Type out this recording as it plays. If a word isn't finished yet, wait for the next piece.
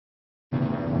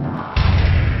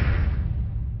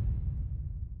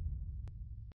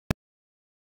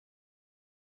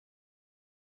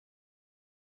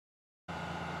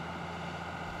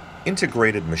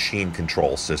Integrated machine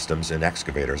control systems in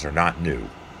excavators are not new,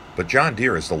 but John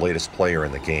Deere is the latest player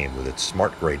in the game with its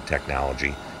SmartGrade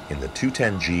technology in the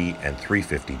 210G and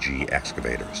 350G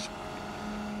excavators.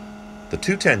 The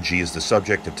 210G is the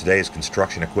subject of today's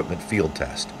construction equipment field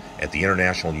test at the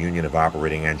International Union of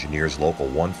Operating Engineers Local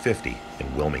 150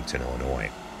 in Wilmington, Illinois.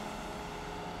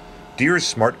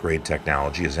 Deere's SmartGrade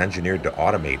technology is engineered to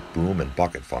automate boom and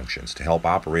bucket functions to help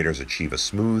operators achieve a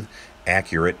smooth,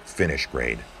 accurate finish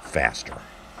grade faster.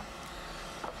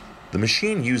 The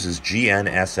machine uses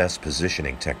GNSS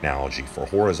positioning technology for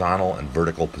horizontal and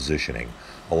vertical positioning,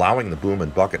 allowing the boom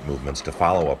and bucket movements to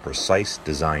follow a precise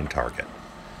design target.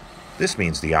 This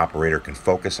means the operator can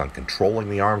focus on controlling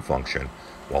the arm function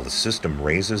while the system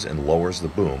raises and lowers the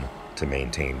boom to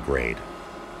maintain grade.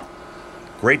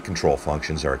 Grade control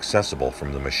functions are accessible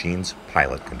from the machine's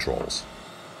pilot controls.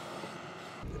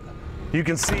 You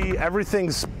can see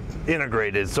everything's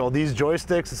integrated. So these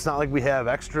joysticks, it's not like we have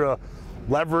extra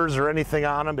levers or anything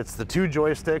on them. It's the two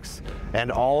joysticks,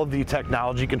 and all of the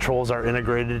technology controls are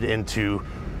integrated into,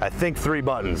 I think, 3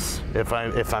 buttons, if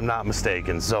I'm not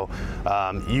mistaken. So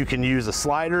you can use a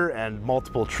slider and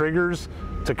multiple triggers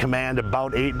to command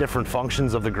about 8 different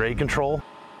functions of the grade control.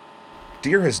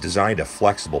 Deere has designed a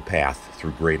flexible path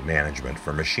through grade management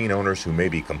for machine owners who may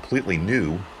be completely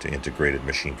new to integrated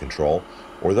machine control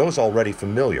or those already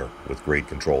familiar with grade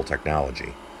control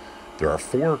technology. There are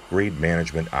 4 grade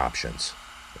management options: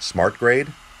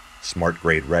 SmartGrade,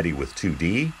 SmartGrade Ready with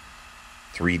 2D,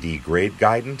 3D grade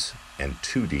guidance, and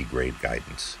 2D grade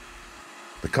guidance.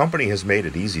 The company has made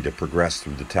it easy to progress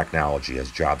through the technology as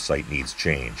job site needs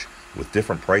change, with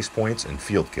different price points and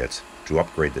field kits to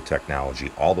upgrade the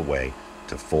technology all the way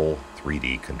to full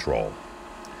 3D control.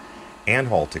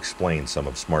 Anhalt explains some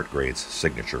of SmartGrade's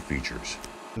signature features.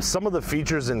 Some of the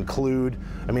features include,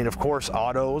 of course,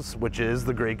 autos, which is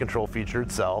the grade control feature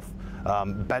itself.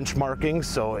 Benchmarking,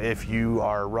 so if you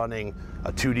are running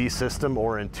a 2D system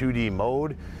or in 2D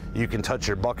mode, you can touch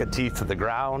your bucket teeth to the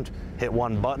ground, hit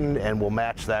one button, and we'll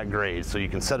match that grade. So you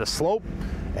can set a slope,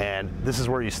 and this is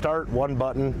where you start, one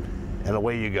button, and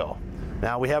away you go.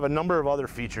 Now we have a number of other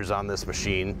features on this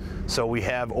machine. So we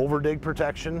have Overdig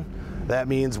protection. That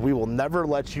means we will never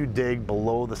let you dig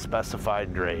below the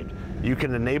specified grade. You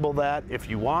can enable that if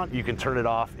you want, you can turn it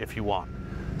off if you want.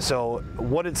 So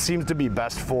what it seems to be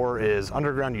best for is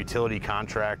underground utility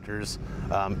contractors.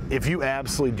 If you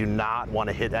absolutely do not want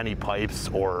to hit any pipes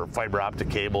or fiber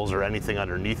optic cables or anything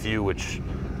underneath you, which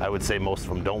I would say most of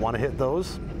them don't want to hit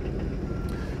those,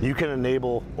 you can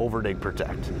enable Overdig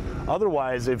Protect.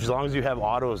 Otherwise, as long as you have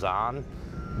autos on,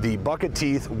 the bucket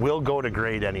teeth will go to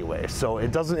grade anyway. So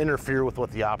it doesn't interfere with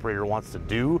what the operator wants to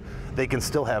do. They can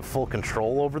still have full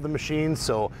control over the machine.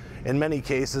 So in many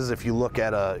cases, if you look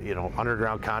at a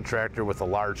underground contractor with a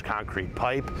large concrete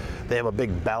pipe, they have a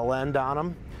big bell end on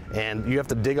them, and you have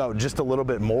to dig out just a little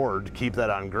bit more to keep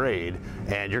that on grade,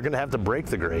 and you're gonna have to break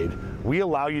the grade. We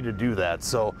allow you to do that.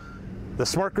 So the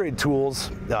SmartGrade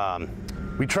tools,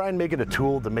 we try and make it a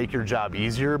tool to make your job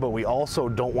easier, but we also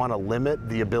don't want to limit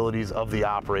the abilities of the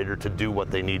operator to do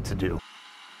what they need to do.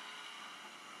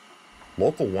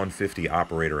 Local 150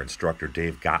 operator instructor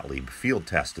Dave Gottlieb field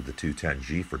tested the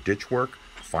 210G for ditch work,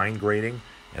 fine grading,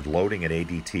 and loading at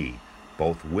ADT,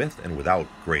 both with and without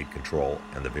grade control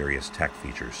and the various tech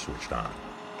features switched on.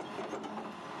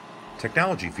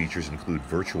 Technology features include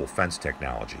virtual fence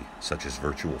technology, such as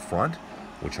virtual front,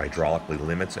 which hydraulically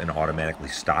limits and automatically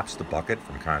stops the bucket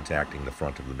from contacting the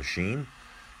front of the machine,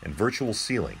 and virtual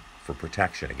ceiling for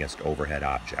protection against overhead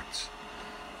objects.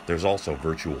 There's also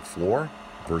virtual floor,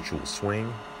 virtual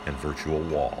swing, and virtual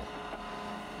wall.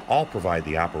 All provide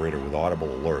the operator with audible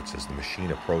alerts as the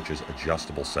machine approaches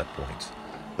adjustable set points.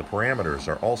 The parameters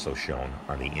are also shown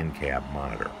on the in-cab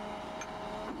monitor.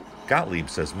 Gottlieb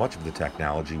says much of the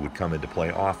technology would come into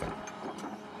play often.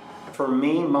 For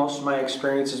me, most of my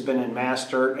experience has been in mass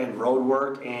dirt and road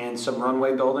work and some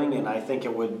runway building, and I think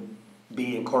it would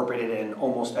be incorporated in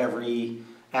almost every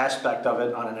aspect of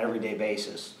it on an everyday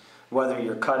basis. Whether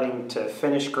you're cutting to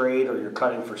finish grade, or you're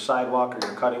cutting for sidewalk, or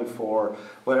you're cutting for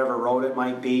whatever road it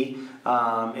might be.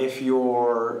 If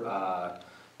you're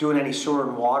doing any sewer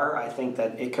and water, I think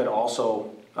that it could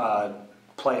also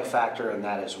play a factor in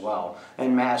that as well.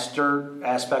 And mass dirt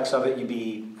aspects of it,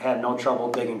 you'd had no trouble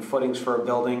digging footings for a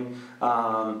building.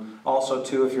 Also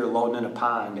too, if you're loading in a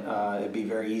pond, it'd be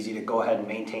very easy to go ahead and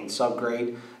maintain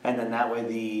subgrade, and then that way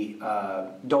the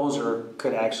dozer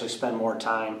could actually spend more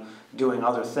time doing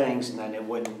other things, and then it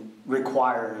wouldn't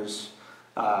require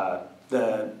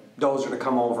the dozer to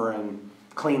come over and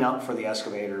clean up for the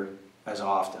excavator as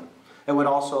often. It would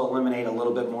also eliminate a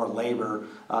little bit more labor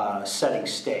setting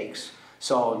stakes.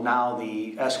 So now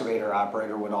the excavator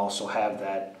operator would also have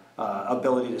that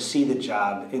ability to see the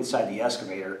job inside the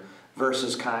excavator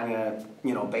versus kind of,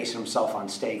 you know, basing himself on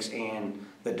stakes and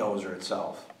the dozer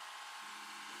itself.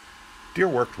 Deere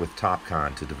worked with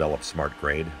Topcon to develop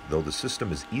SmartGrade, though the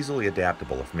system is easily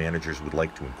adaptable if managers would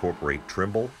like to incorporate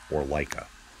Trimble or Leica.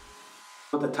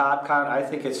 With the Topcon, I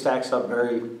think it stacks up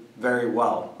very, very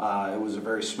well. It was a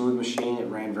very smooth machine. It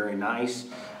ran very nice.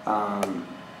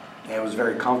 It was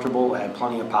very comfortable. It had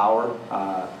plenty of power.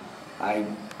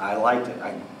 I liked it.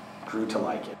 I grew to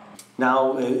like it.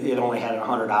 Now it only had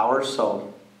 100 hours,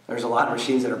 so there's a lot of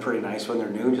machines that are pretty nice when they're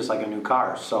new, just like a new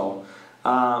car. So,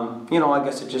 you know, I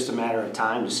guess it's just a matter of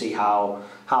time to see how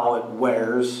it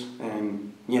wears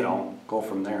and, you know, go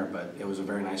from there. But it was a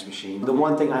very nice machine. The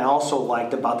one thing I also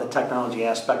liked about the technology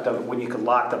aspect of it, when you could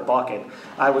lock the bucket,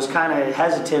 I was kind of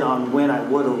hesitant on when I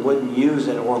would or wouldn't use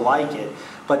it or like it.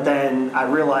 But then I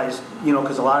realized, you know,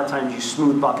 because a lot of times you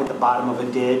smooth bucket the bottom of a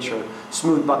ditch or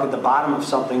smooth bucket the bottom of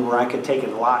something where I could take it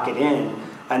and lock it in,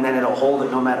 and then it'll hold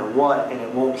it no matter what, and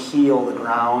it won't heel the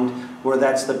ground, where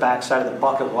that's the backside of the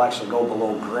bucket will actually go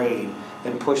below grade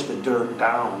and push the dirt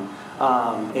down.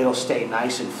 It'll stay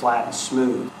nice and flat and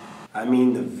smooth. I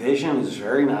mean, the vision is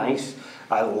very nice.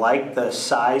 I like the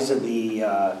size of the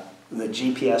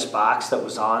GPS box that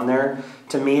was on there.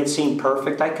 To me, it seemed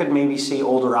perfect. I could maybe see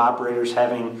older operators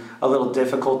having a little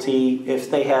difficulty if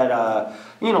they had,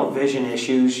 you know, vision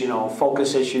issues, you know,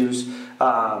 focus issues.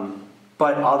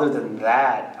 But other than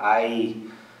that, I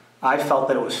felt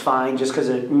that it was fine, just because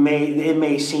it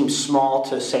may seem small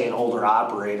to, say, an older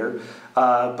operator.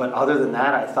 But other than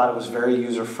that, I thought it was very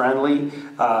user-friendly.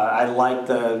 I liked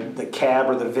the cab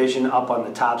or the vision up on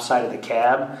the top side of the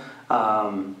cab.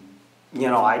 You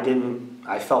know,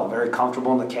 I felt very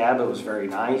comfortable in the cab. It was very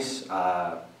nice.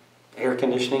 Air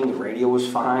conditioning, the radio was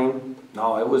fine.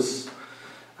 No,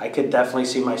 I could definitely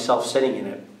see myself sitting in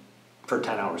it for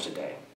 10 hours a day.